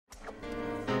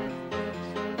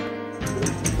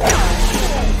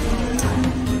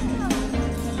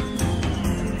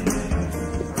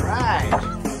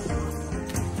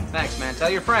Thanks, man. Tell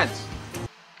your friends.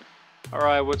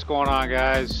 Alright, what's going on,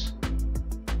 guys?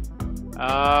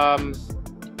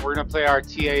 We're gonna play our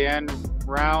TAN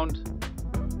round.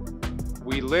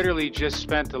 We literally just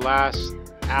spent the last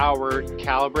hour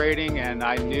calibrating, and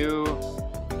I knew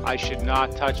I should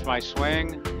not touch my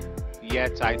swing,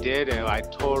 yet I did, and I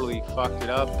totally fucked it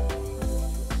up.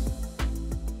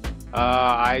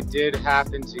 I did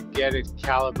happen to get it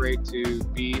calibrate to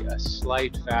be a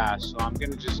slight fast, so I'm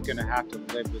just gonna have to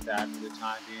live with that for the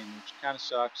time being, which kind of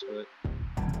sucks, but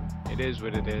it is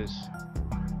what it is.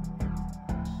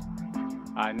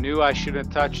 I knew I shouldn't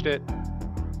have touched it.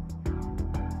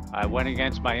 I went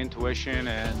against my intuition,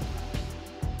 and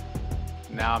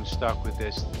now I'm stuck with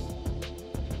this.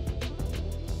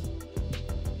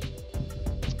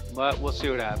 But we'll see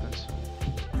what happens.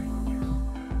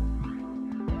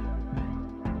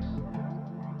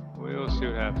 We'll see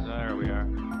what happens. There we are.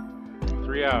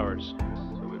 3 hours.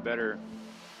 So we better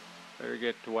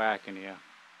get to whacking you.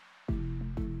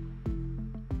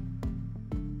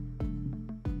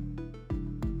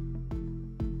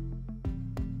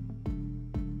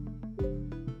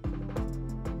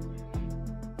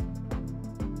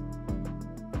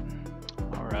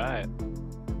 Alright.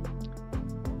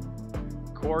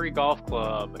 Corey Golf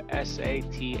Club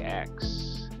SATX.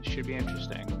 This should be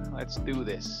interesting. Let's do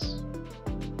this.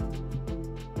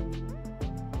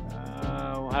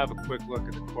 We'll have a quick look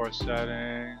at the course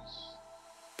settings.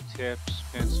 Tips,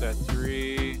 pin set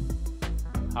 3.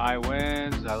 High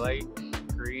winds, I like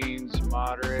greens,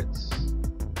 moderates.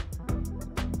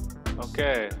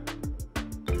 Okay.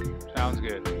 Sounds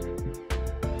good.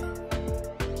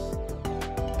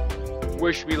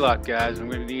 Wish me luck, guys. I'm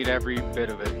gonna need every bit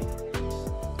of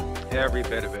it. Every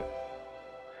bit of it.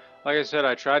 Like I said,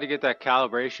 I tried to get that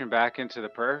calibration back into the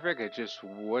perfect. It just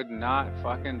would not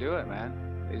fucking do it, man.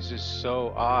 It's just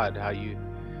so odd how you...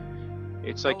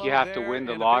 It's like you have to win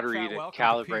the lottery to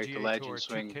calibrate the legend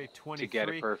swing to get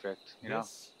it perfect, you know?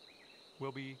 This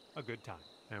will be a good time.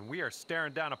 And we are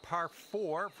staring down a par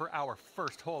 4 for our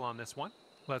first hole on this one.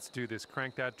 Let's do this.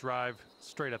 Crank that drive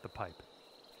straight at the pipe.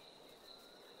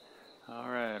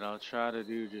 Alright, I'll try to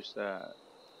do just that.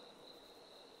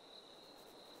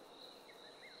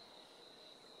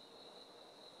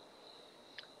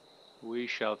 We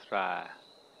shall try.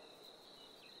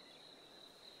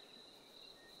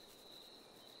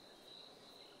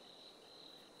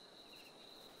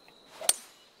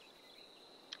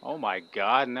 Oh my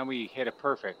god, and then we hit it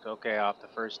perfect. Okay, off the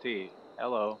first tee.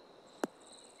 Hello.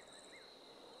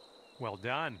 Well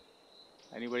done.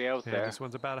 Anybody out Yeah, there? this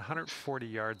one's about 140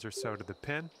 yards or so to the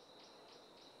pin.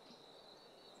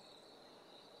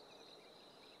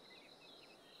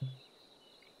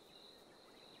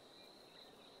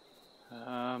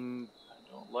 I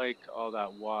don't like all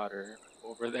that water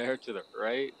over there to the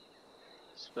right,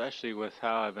 especially with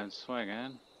how I've been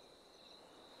swinging.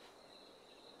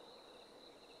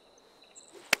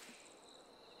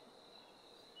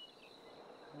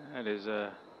 That is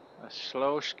a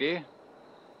slow ski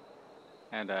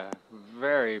and a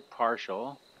very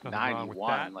partial Nothing wrong 91. with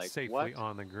that. Like Safely what?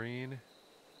 on the green.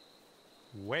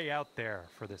 Way out there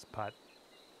for this putt.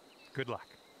 Good luck.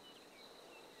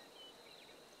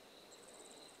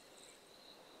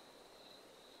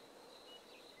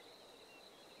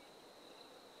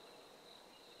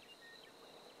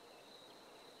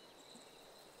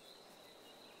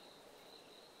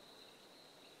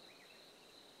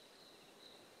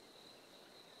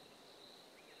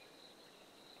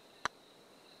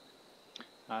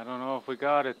 I don't know if we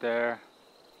got it there.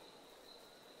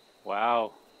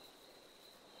 Wow.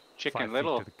 5 Chicken feet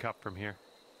Little. to the cup from here.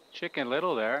 Chicken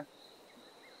Little there.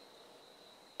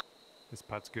 This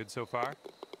putt's good so far.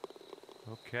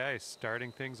 Okay,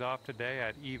 starting things off today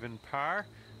at even par.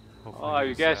 Hopefully Oh,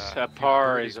 you guess a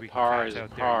par is a par is a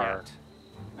par.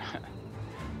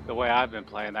 The way I've been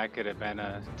playing, that could have been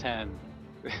a 10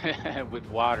 with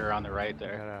water on the right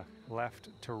there. Got a left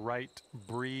to right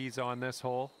breeze on this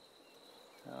hole.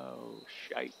 Oh,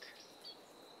 shite.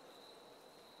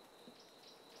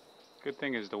 Good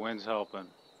thing is the wind's helping.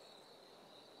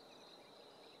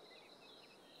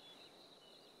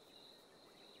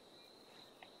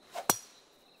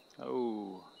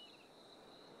 Oh.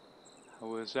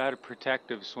 Was that a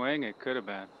protective swing? It could have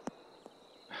been.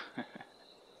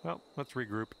 Well, let's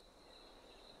regroup.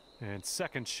 And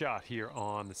second shot here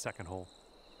on the second hole.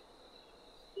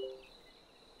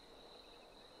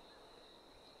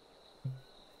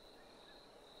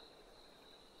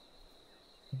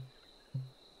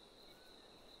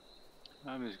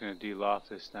 I'm just going to de-loft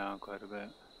this down quite a bit.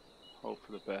 Hope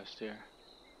for the best here.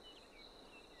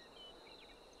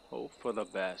 Hope for the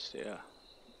best, yeah.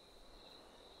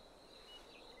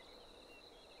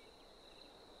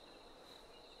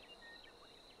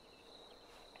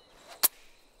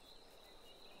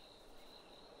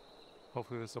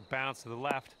 Hopefully this will bounce to the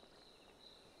left.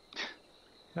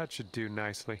 That should do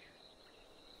nicely.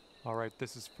 All right,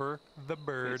 this is for the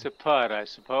bird. It's a putt, I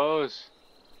suppose.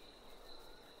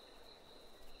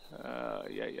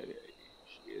 Yeah.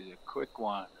 She is a quick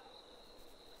one.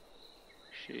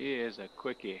 She is a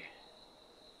quickie.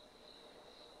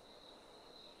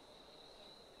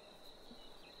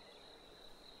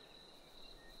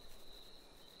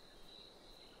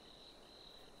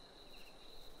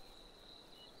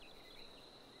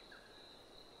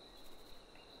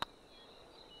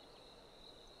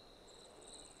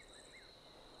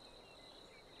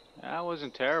 That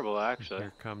wasn't terrible, actually.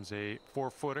 Here comes a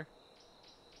 4-footer.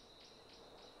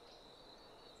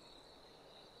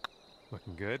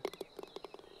 Looking good.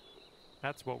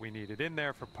 That's what we needed in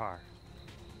there for par.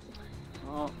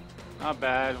 Well, not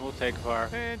bad. We'll take par.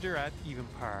 And you're at even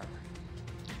par.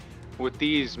 With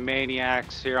these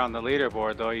maniacs here on the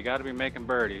leaderboard, though, you got to be making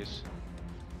birdies.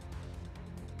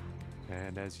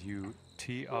 And as you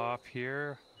tee off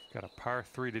here, got a par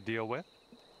 3 to deal with.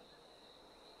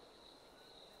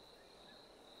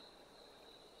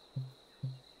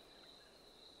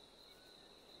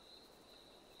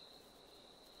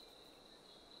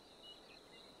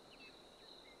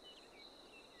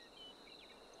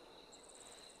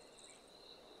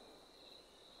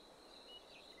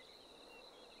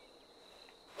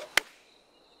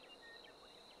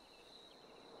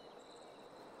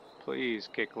 Please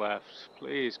kick left.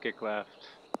 Please kick left.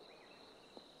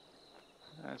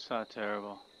 That's not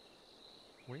terrible.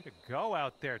 Way to go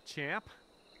out there, champ.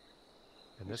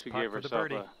 And this We putt give for the ourselves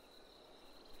birdie.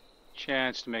 a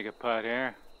chance to make a putt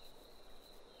here.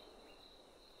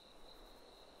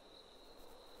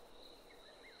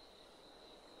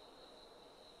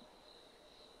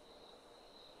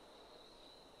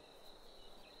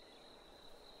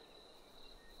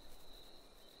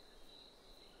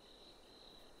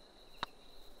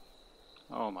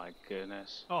 Oh my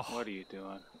goodness. Oh. What are you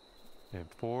doing? And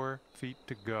 4 feet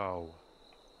to go.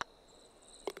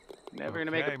 Never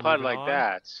gonna make Okay, a putt moving like on.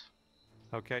 that.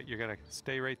 Okay, you're gonna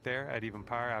stay right there at even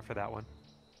par after that one.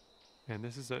 And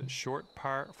this is a short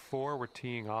par 4 we're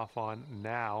teeing off on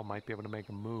now. Might be able to make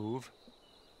a move.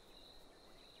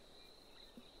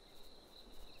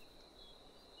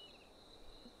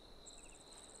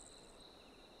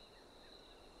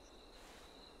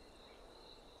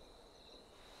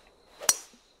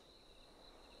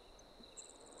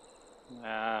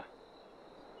 Ah.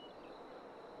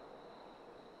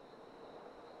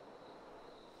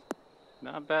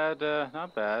 Not bad,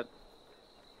 not bad.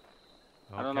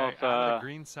 Okay, I don't know if out of the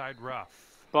green side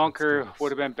rough. bunker Let's do this.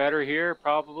 would have been better here,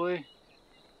 probably.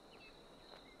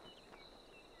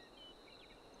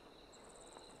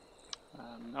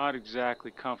 I'm not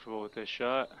exactly comfortable with this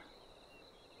shot.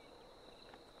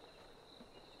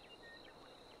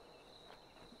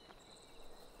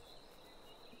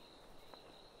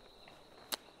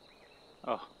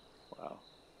 Oh, wow.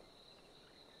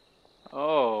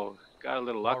 Oh, got a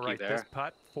little lucky All right, there. this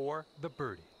putt for the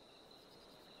birdie.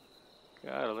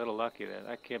 Got a little lucky there.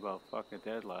 That came out fucking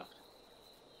dead left.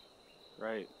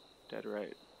 Right. Dead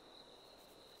right.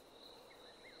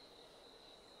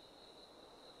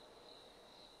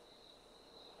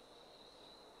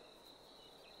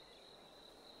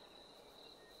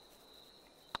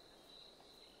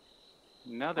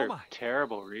 Another my.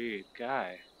 terrible read,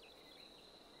 guy.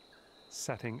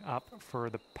 Setting up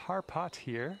for the par putt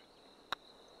here.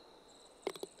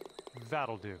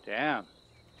 That'll do. Damn.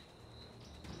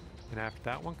 And after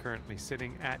that one, currently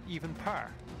sitting at even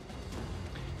par.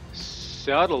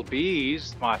 Subtle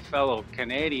Bees, my fellow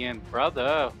Canadian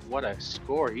brother. What a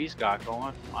score he's got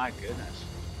going. My goodness.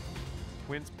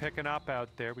 Wind's picking up out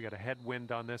there. We got a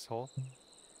headwind on this hole.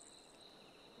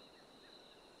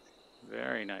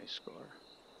 Very nice score.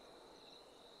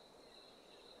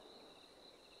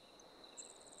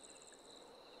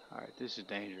 Alright, this is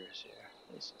dangerous here.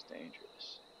 This is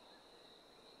dangerous.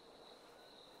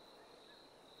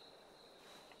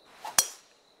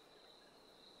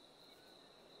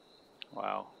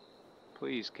 Wow.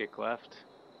 Please kick left.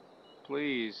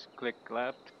 Please click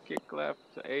left. Kick left.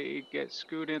 Hey, get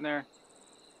Scoot in there.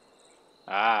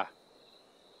 Ah.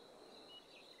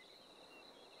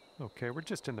 Okay, we're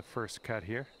just in the first cut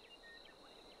here.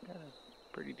 Got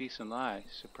a pretty decent lie.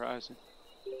 Surprising.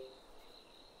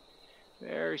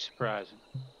 Very surprising.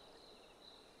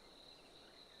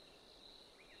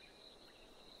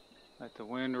 Let the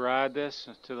wind ride this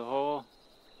to the hole.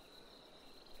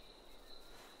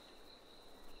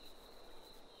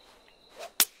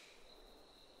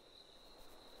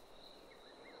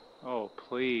 Oh,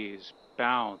 please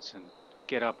bounce and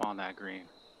get up on that green.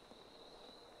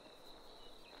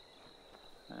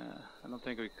 I don't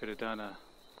think we could have done a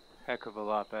heck of a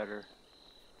lot better.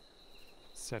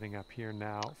 Setting up here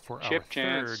now for Chip our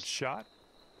chance. third shot.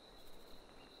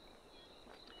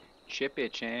 Chip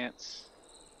it chance.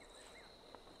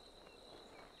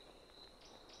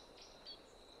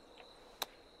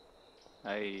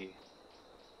 Hey.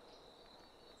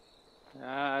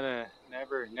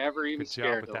 Never even Good job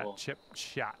scared with the that hole. chip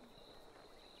shot.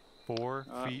 4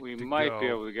 feet We to might go. be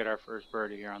able to get our first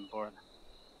birdie here on the board.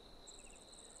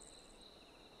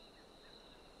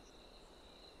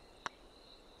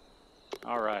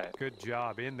 All right. Good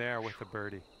job in there with the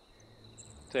birdie.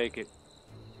 Take it.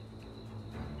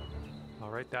 All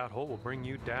right, that hole will bring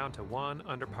you down to 1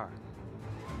 under par.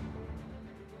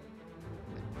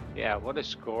 Yeah, what a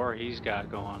score he's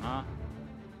got going, huh?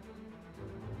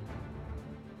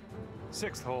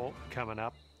 6th hole coming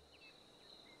up.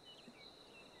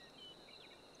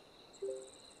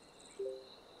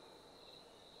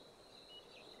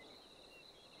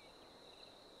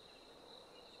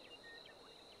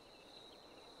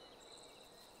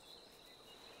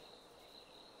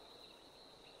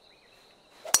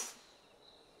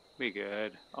 Be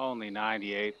good. Only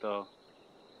 98 though.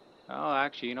 Oh,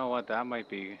 actually, you know what? That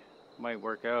might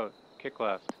work out. Kick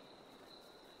left.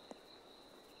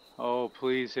 Oh,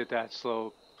 please hit that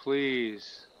slope.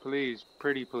 Please. Please.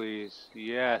 Pretty please.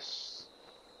 Yes.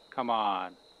 Come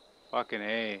on. Fucking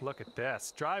A. Look at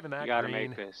this. Driving that You gotta green.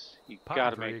 make this. You Putting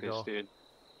gotta for make this, eagle. dude.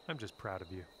 I'm just proud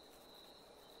of you.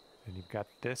 And you've got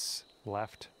this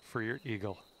left for your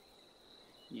eagle.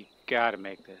 You gotta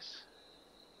make this.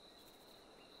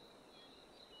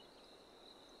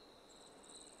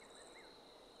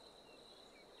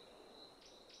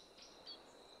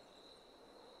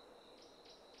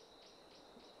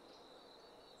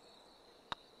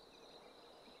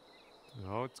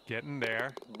 Oh, it's getting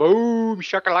there. Boom!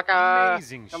 Shakalaka!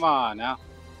 Amazing Come shot. on now.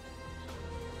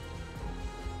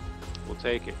 We'll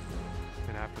take it.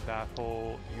 And after that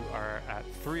hole, you are at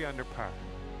 3 under par.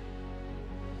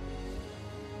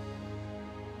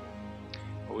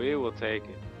 We will take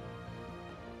it.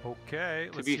 Okay,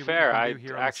 To let's be see what fair, we can I do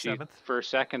here on actually, the 7th. for a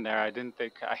second there, I didn't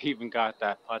think I even got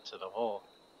that putt to the hole.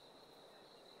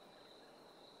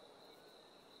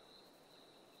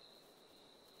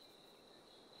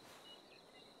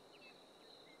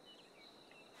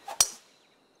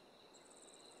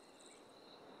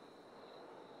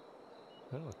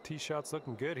 Oh, tee shot's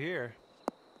looking good here.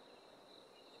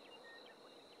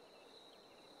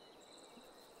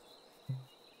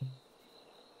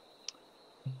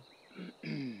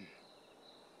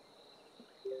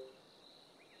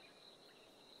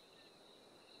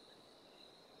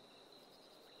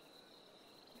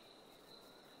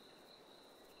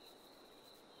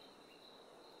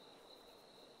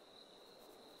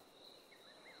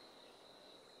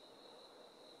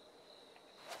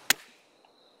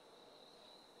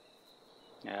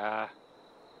 Yeah,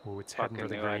 Oh, it's heading fucking for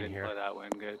the knew I green didn't here. play that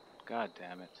wind good. God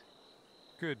damn it.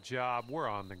 Good job. We're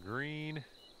on the green.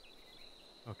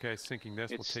 Okay, sinking this.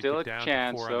 It's We'll take still it a down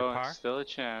chance, to 4 though. under par. It's still a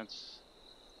chance.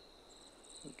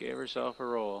 We gave ourselves a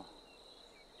roll.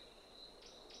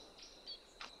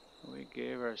 We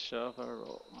gave ourselves a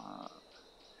roll.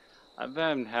 I've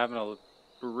been having a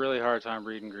really hard time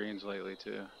reading greens lately,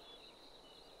 too.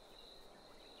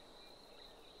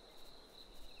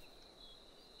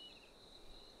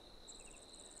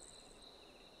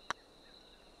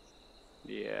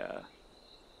 Yeah.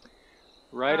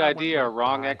 Right That one idea, went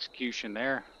wrong by. execution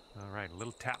there. All right, a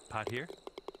little tap putt here.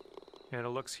 And it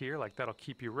looks here like that'll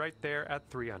keep you right there at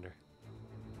 3 under.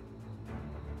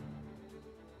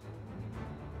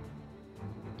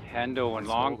 Hendo and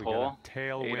This hole, long we pole. got a 8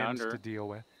 tailwind under. to deal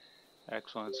with.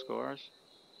 Excellent scores.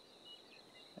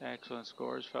 Excellent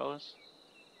scores, fellas.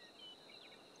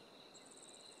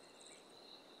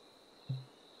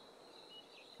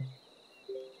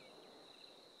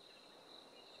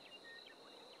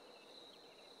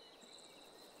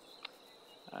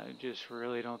 I just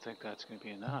really don't think that's going to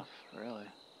be enough, really.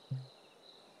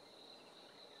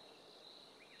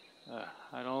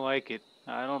 I don't like it.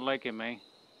 I don't like it, man.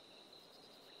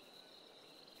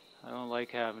 I don't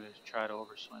like having to try to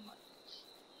overswing like this.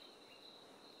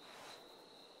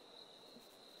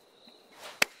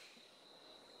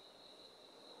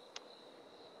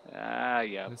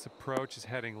 Yeah. This approach is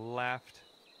heading left.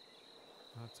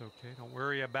 That's okay. Don't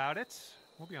worry about it.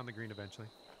 We'll be on the green eventually.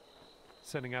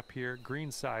 Setting up here,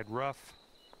 green side rough.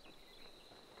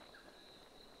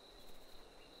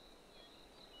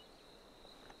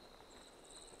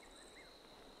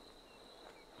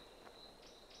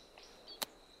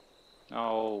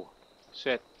 Oh,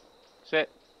 sit, sit,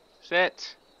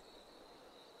 sit.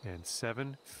 And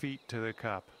 7 feet to the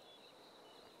cup.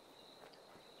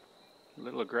 A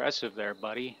little aggressive there,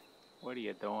 buddy. What are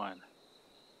you doing?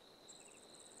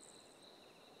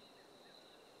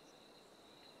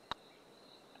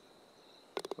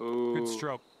 Ooh. Good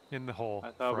stroke in the hole.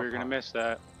 I thought for we a were gonna par. miss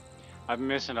that. I'm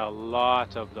missing a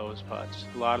lot of those putts.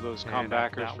 A lot of those And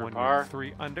after comebackers that for one, par. you're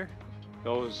 3 under.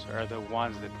 Those are the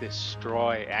ones that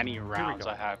destroy any Here we rounds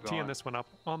go. I have Teeing going. this one up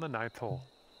on the 9th hole.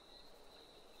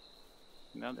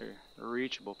 Another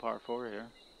reachable par 4 here.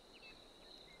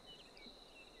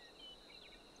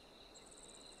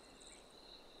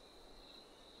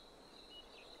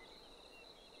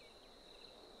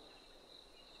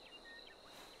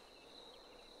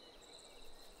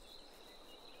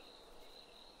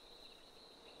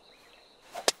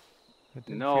 It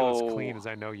didn't feel as No. clean as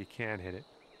I know you can hit it.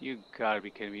 You gotta be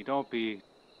kidding me. Don't be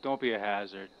a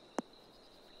hazard.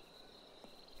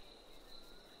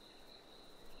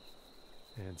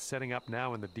 And setting up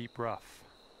now in the deep rough.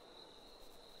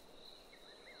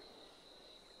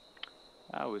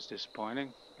 That was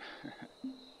disappointing.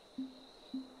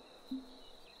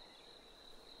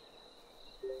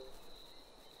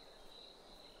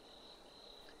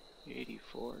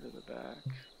 84 to the back.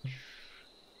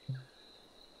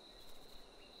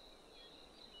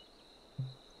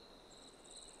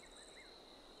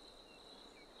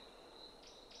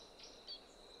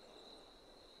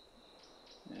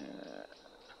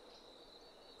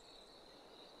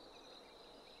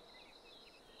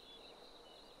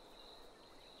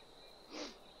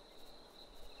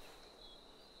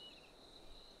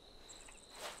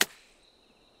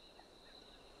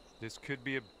 This could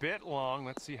be a bit long.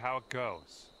 Let's see how it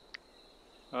goes.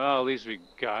 Well, at least we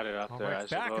got it up All there, right, I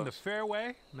back in the suppose.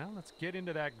 fairway. Now let's get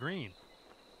into that green.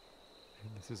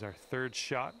 And this is our 3rd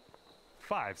shot.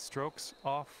 5 strokes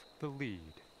off the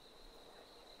lead.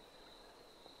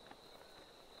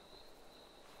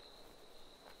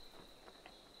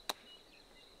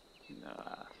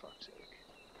 Nah, fuck's sake.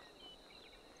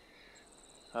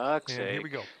 Fuck's And sake. here we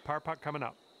go. Par putt coming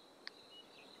up.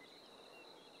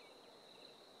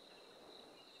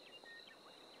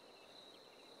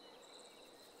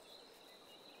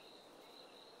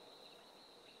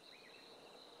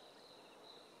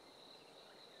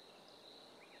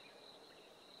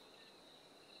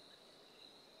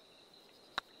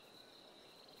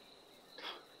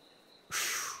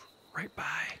 Right by.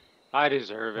 I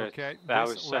deserve it. Okay, That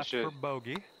this was left such a for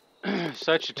bogey.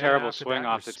 such a And terrible after swing that,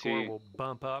 off your the score tee. will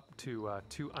bump up to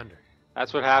 2 under.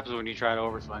 That's what happens when you try to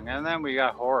overswing. And then we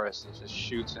got Horace that just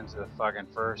shoots into the fucking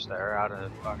first there out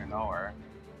of fucking nowhere.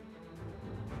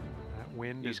 That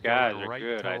wind These is guys going are right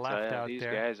good, to I left tell out you. These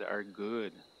there. guys are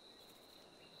good.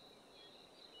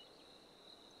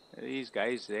 These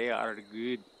guys, they are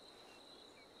good.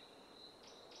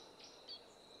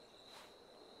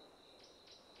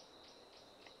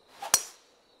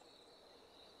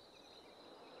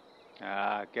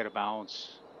 Get a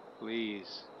bounce.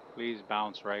 Please. Please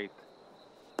bounce right.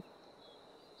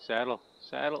 Saddle,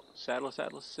 saddle, saddle,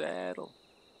 saddle, saddle.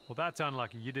 Well, that's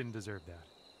unlucky. You didn't deserve that.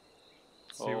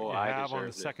 See Oh, what you I have on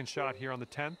the deserved it. 2nd shot here on the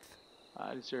 10th.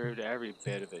 I deserved every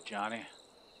bit of it, Johnny.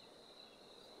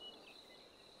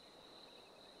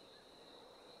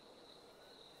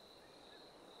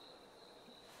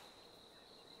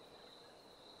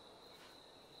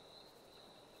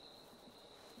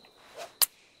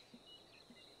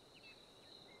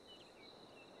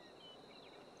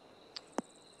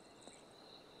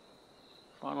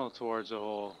 Funnel towards the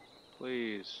hole,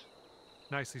 please.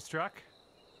 Nicely struck.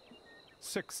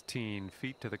 16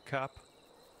 feet to the cup.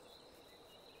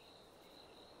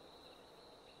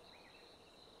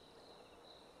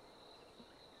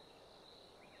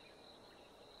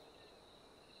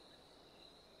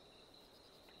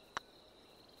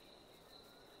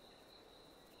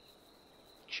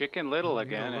 Chicken Little Need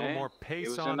again, a little eh? more pace It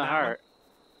was on in the that heart.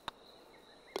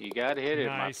 You gotta hit it,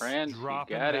 Nice. my friend. You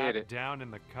Dropping gotta that hit it. down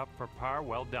in the cup for par.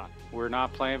 Well done. We're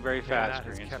not playing very And fast, that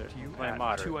has Greens. kept We're you playing at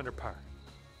moderate. 2 under par.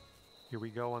 Here we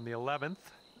go on the 11th.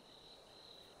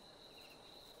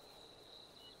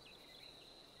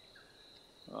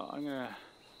 Well, I'm gonna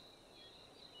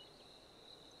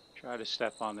try to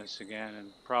step on this again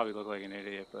and probably look like an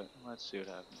idiot, but let's see what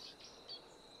happens.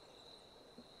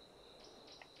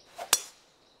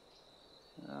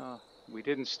 Well, we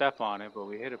didn't step on it, but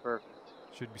we hit it perfect.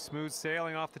 Should be smooth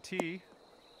sailing off the tee.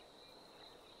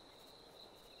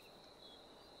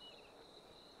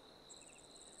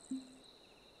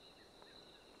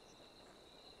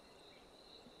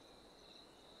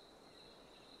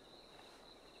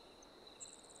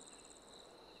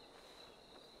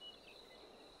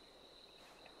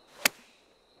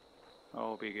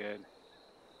 will be good.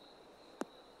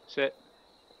 Sit.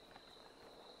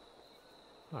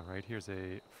 All right, here's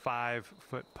a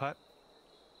 5-foot putt.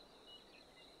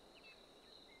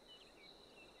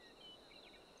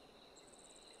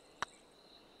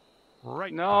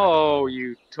 Right. No,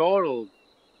 you total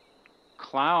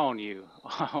clown, you.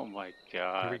 Oh my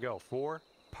God. Here we go. 4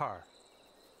 par.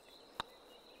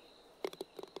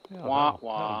 Yeah, Wah, that'll do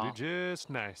wah. just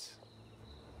nice.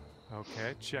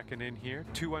 Okay, checking in here.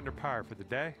 2 under par for the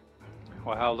day.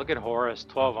 Wow, look at Horace,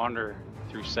 12 under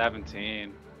through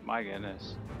 17. My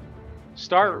goodness.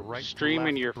 Start Right to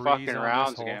streaming left your breeze fucking on this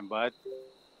rounds hole. again, bud.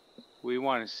 We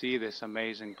want to see this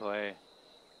amazing play.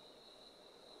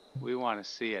 We want to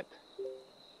see it.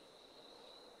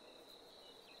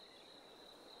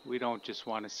 We don't just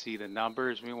want to see the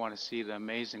numbers, we want to see the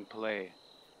amazing play.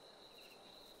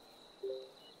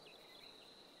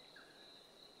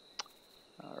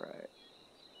 All right.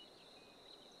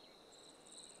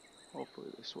 Hopefully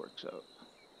this works out.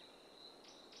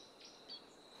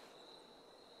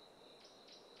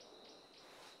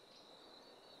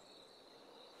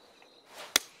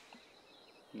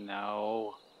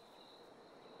 No.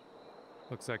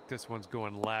 Looks like this one's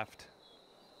going left.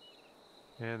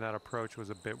 And that approach was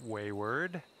a bit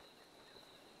wayward.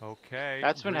 Okay.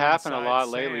 That's been green happening a side lot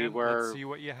lately sand. where Let's see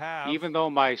what you have. even though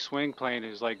my swing plane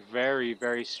is like very,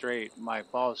 very straight, my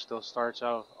ball still starts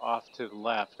out off to the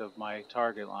left of my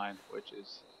target line, which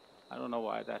is, I don't know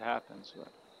why that happens,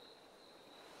 but.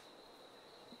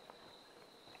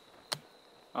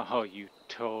 Oh, you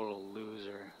total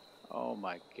loser. Oh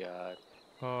my God.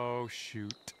 Oh,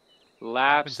 shoot.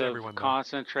 Lapse to of everyone, though.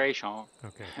 concentration.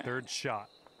 Okay, third shot.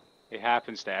 It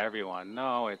happens to everyone.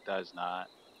 No, it does not.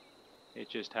 It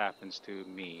just happens to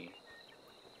me.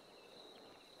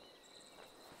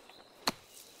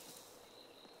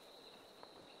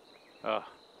 Ugh.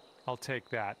 I'll take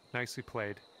that. Nicely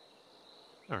played.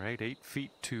 All right, 8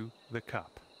 feet to the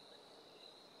cup.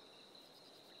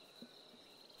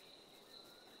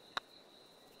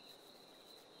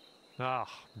 Oh,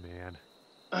 man.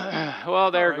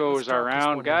 Well, there All right, let's goes our drop this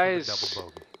round, one in for the guys. double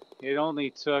bogey. It only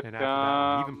took And after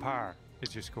that one, even par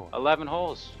is your score. 11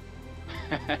 holes.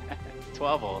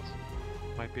 12 holes.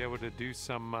 Might be able to do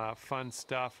some fun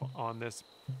stuff on this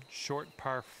short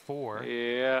par 4.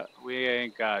 Yeah, we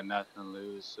ain't got nothing to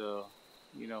lose, so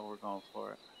you know we're going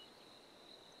for it.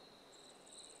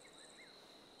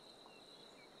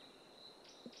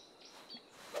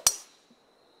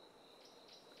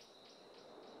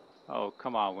 Oh,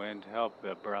 come on, wind. Help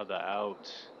the brother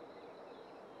out.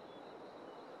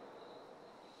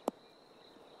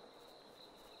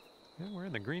 Yeah, we're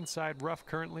in the green side rough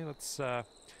currently. Let's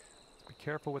be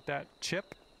careful with that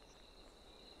chip.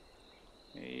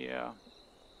 Yeah.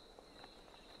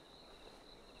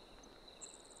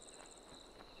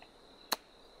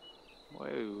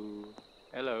 Whoa.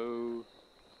 Hello.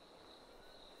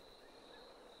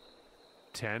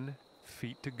 10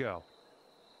 feet to go.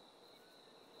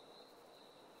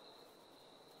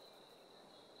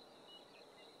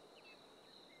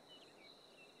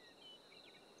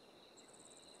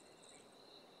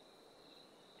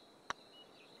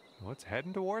 Well, it's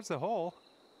heading towards the hole.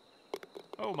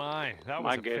 Oh my, that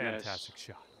was My a goodness. fantastic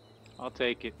shot. I'll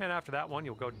take it. And after that one,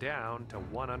 you'll go down to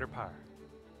 1 under par.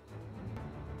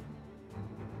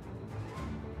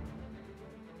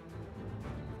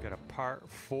 You've got a par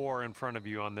 4 in front of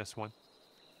you on this one.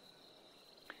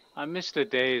 I miss the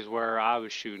days where I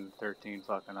was shooting 13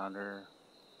 fucking under.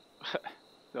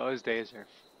 Those days are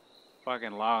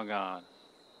fucking long gone.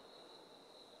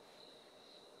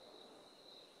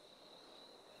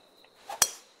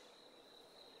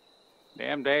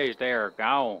 Damn days, they are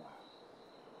gone.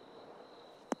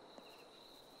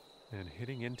 And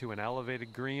hitting into an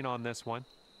elevated green on this one.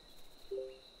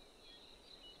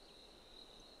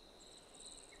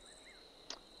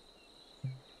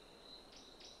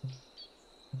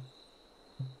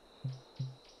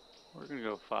 We're gonna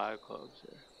go 5 clubs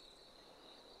here.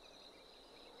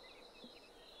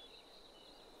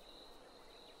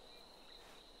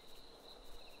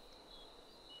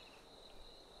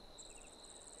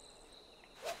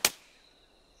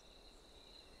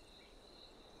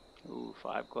 Ooh,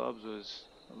 5 clubs was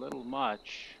a little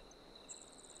much.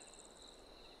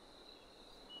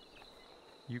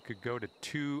 You could go to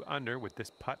 2 under with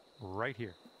this putt right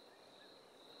here.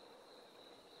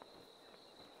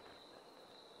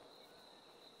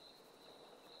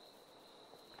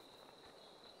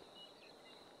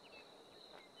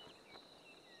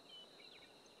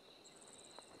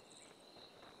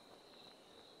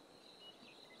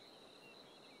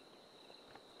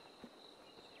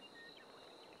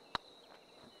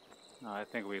 I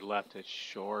think we left it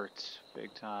short,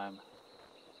 big time.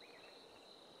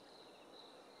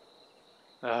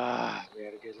 Ah, we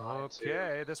had a good line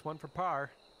Okay, this one for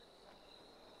par.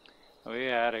 too. We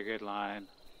had a good line.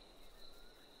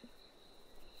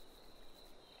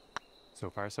 So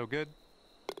far, so good.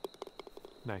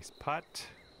 Nice putt.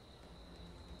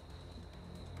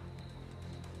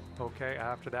 Okay,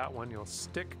 after that one, you'll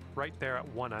stick right there at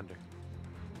 1 under.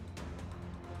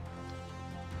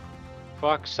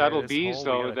 Fuck, Settle this Bees hole, we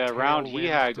though, got a that round he tailwind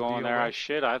had to going deal there,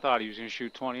 with. I thought he was gonna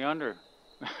shoot 20 under.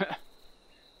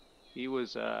 He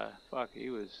was, fuck, he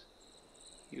was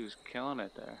killing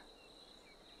it there.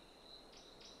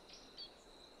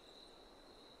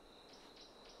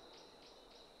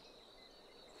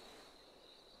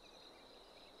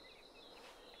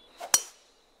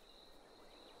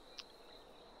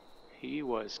 He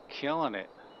was killing it.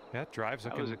 Yeah, drive's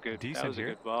looking decent that was a here.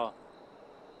 good ball.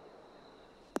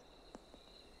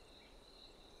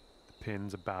 The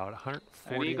pin's about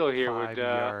An eagle here 145 would,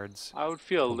 yards. I would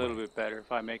feel a away. little bit better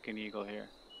if I make an eagle here.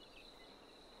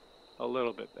 A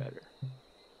little bit better.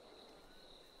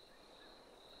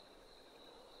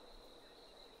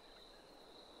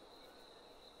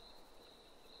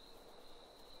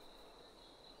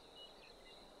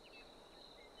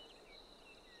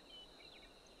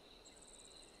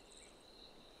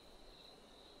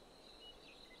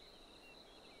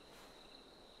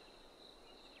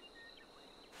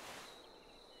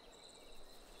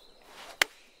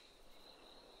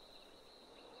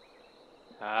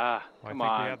 Ah, come I think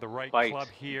on. we had the right Bite, club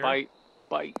here. bite,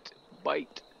 bite,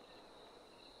 bite.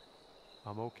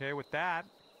 I'm okay with that.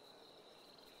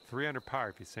 3 under par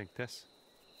if you sink this.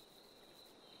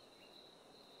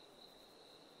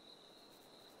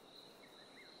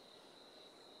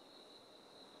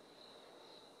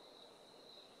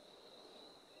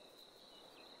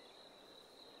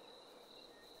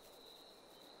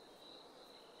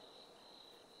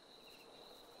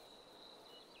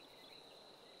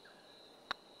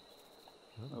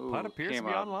 Well, the putt appears to Came be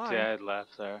out online. dead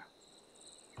left there.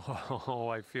 Oh,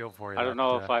 I feel for you. I don't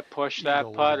know if I pushed that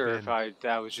eagle putt would or have if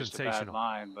that was just a bad sensational.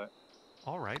 line, but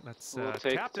All right, let's we'll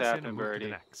take tap the this tap in and and move to the birdie.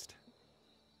 next.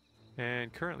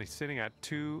 And currently sitting at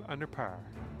 2 under par.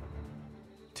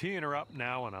 Teeing her up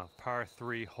now on a par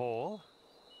 3 hole.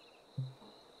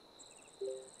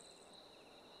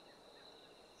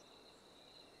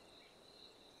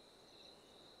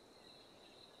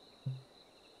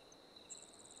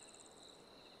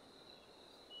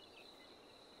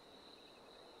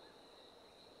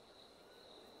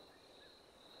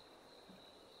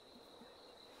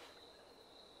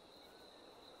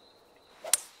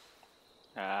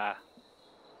 Ah.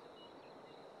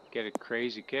 Get a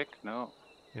crazy kick? No.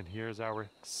 And here's our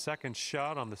second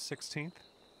shot on the 16th.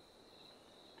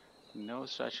 No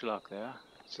such luck there.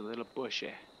 It's a little bushy,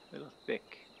 a little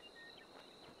thick.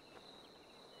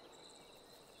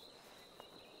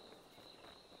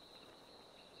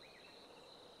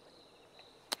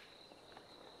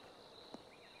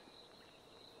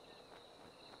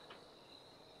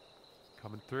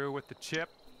 Coming through with the chip.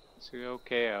 It's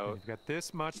okay And out. you've got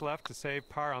this much left to save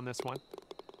par on this one.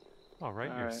 All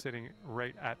right, you're sitting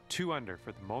right at 2 under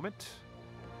for the moment.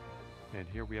 And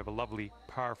here we have a lovely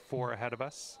par 4 ahead of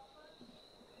us.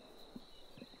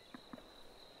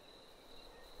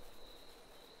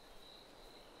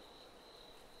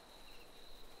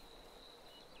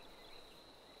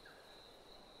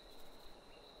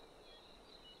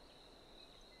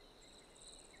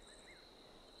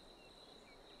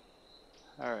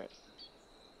 All right.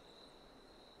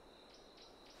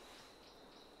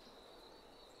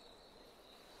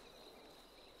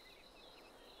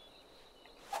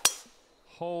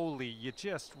 Holy, you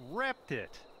just ripped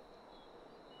it.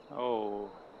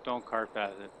 Oh, don't cart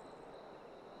path it.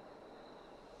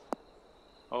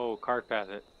 Oh, cart path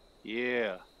it.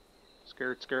 Yeah.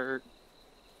 Skirt, skirt.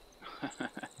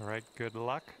 All right, good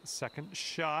luck. Second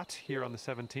shot here on the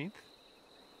 17th.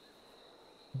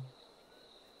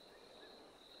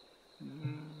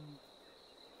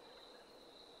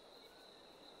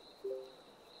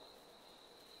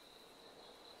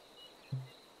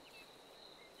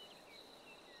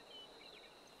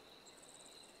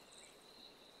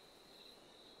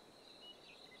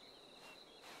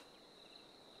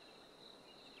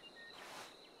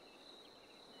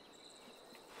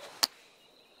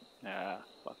 Yeah,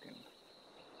 fucking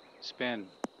spin.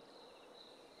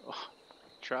 Oh,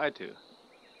 tried to.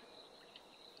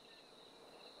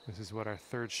 This is what our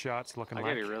third shot's looking I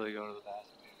like. gotta really go to the bathroom.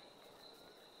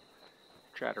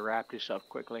 Try to wrap this up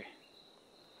quickly.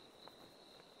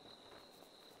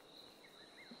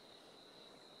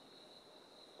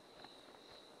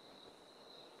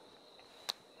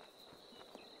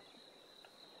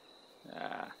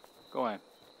 Go in.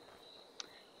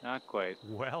 Not quite.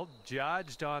 Well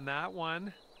judged on that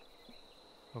one.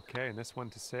 Okay, and this one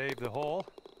to save the hole.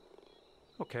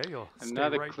 Okay, you'll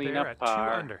Another stay right clean there up at 2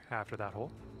 par. under after that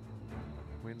hole.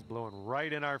 Wind's blowing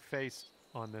right in our face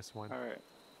on this one. All right.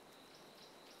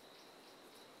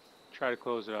 Try to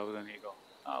close it out with an eagle.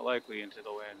 Not likely into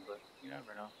the wind, but you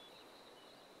never know.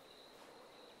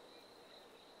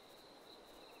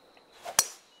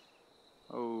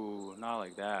 Oh, not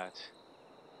like that.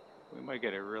 We might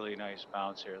get a really nice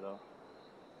bounce here, though.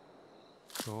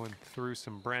 Going through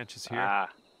some branches here. Ah,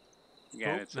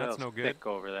 again, Oh, it's a that's little no good. thick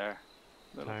over there.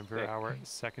 Little Time for thick. our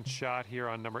second shot here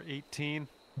on number 18.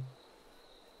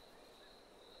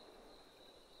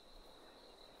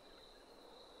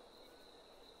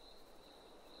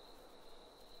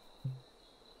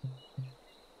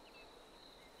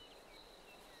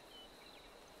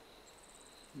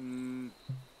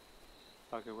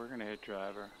 Okay, we're gonna hit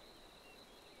driver.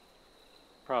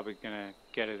 Probably gonna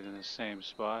get it in the same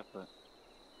spot, but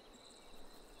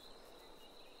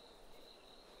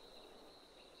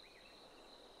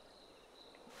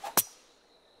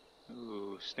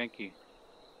ooh, stinky.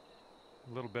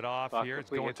 A little bit off Fuck, here. if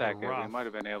It's we going hit to the that good, we rough. might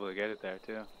have been able to get it there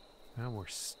too. And we're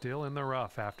still in the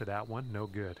rough after that one. No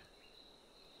good.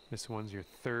 This one's your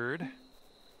third.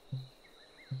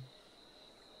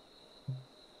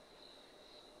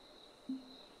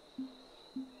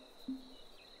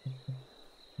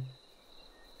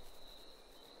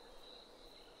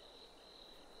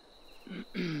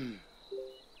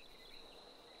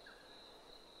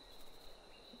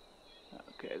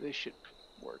 Okay, this should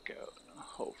work out,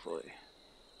 hopefully.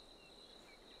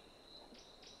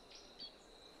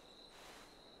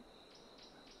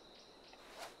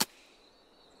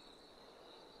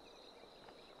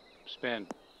 Spin.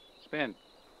 Spin.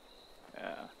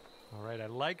 Yeah. All right, I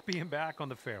like being back on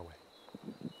the fairway.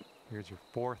 Here's your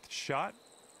fourth shot.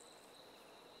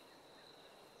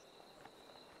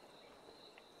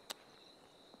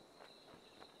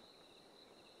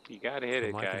 You gotta hit it,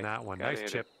 I'm liking guy. that one. Gotta Nice hit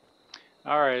chip. it.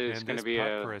 All right, it's And gonna this be putt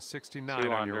a for a 69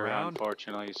 2 on your under, round.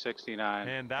 unfortunately, 69.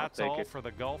 And that's I'll take all it. for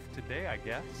the golf today, I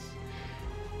guess.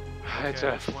 It's Okay,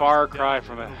 a this one's far done. cry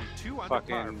from a It'll be 2 under par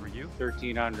fucking for you.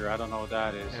 13 under. I don't know what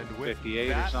that is. And with 58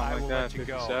 that, or something I will like that. let you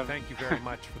go. 57. Thank you very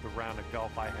much for the round of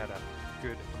golf. I had a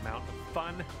good amount of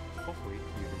fun. Hopefully you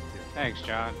did too. Thanks,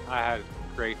 John. I had a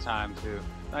great time too.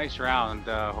 Nice round,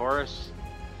 Horace.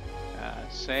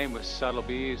 Same with Subtle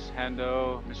Bees,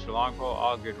 Hendo, Mr. Longpole.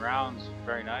 All good rounds.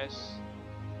 Very nice.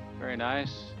 Very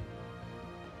nice.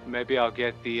 Maybe I'll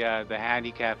get the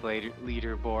handicap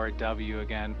leaderboard W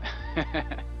again.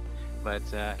 But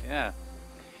yeah.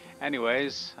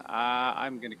 Anyways,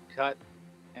 I'm gonna cut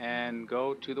and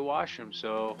go to the washroom.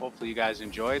 So hopefully you guys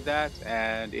enjoyed that.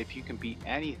 And if you can beat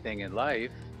anything in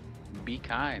life, be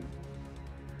kind.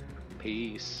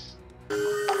 Peace.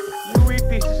 You eat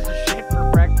pieces of shit.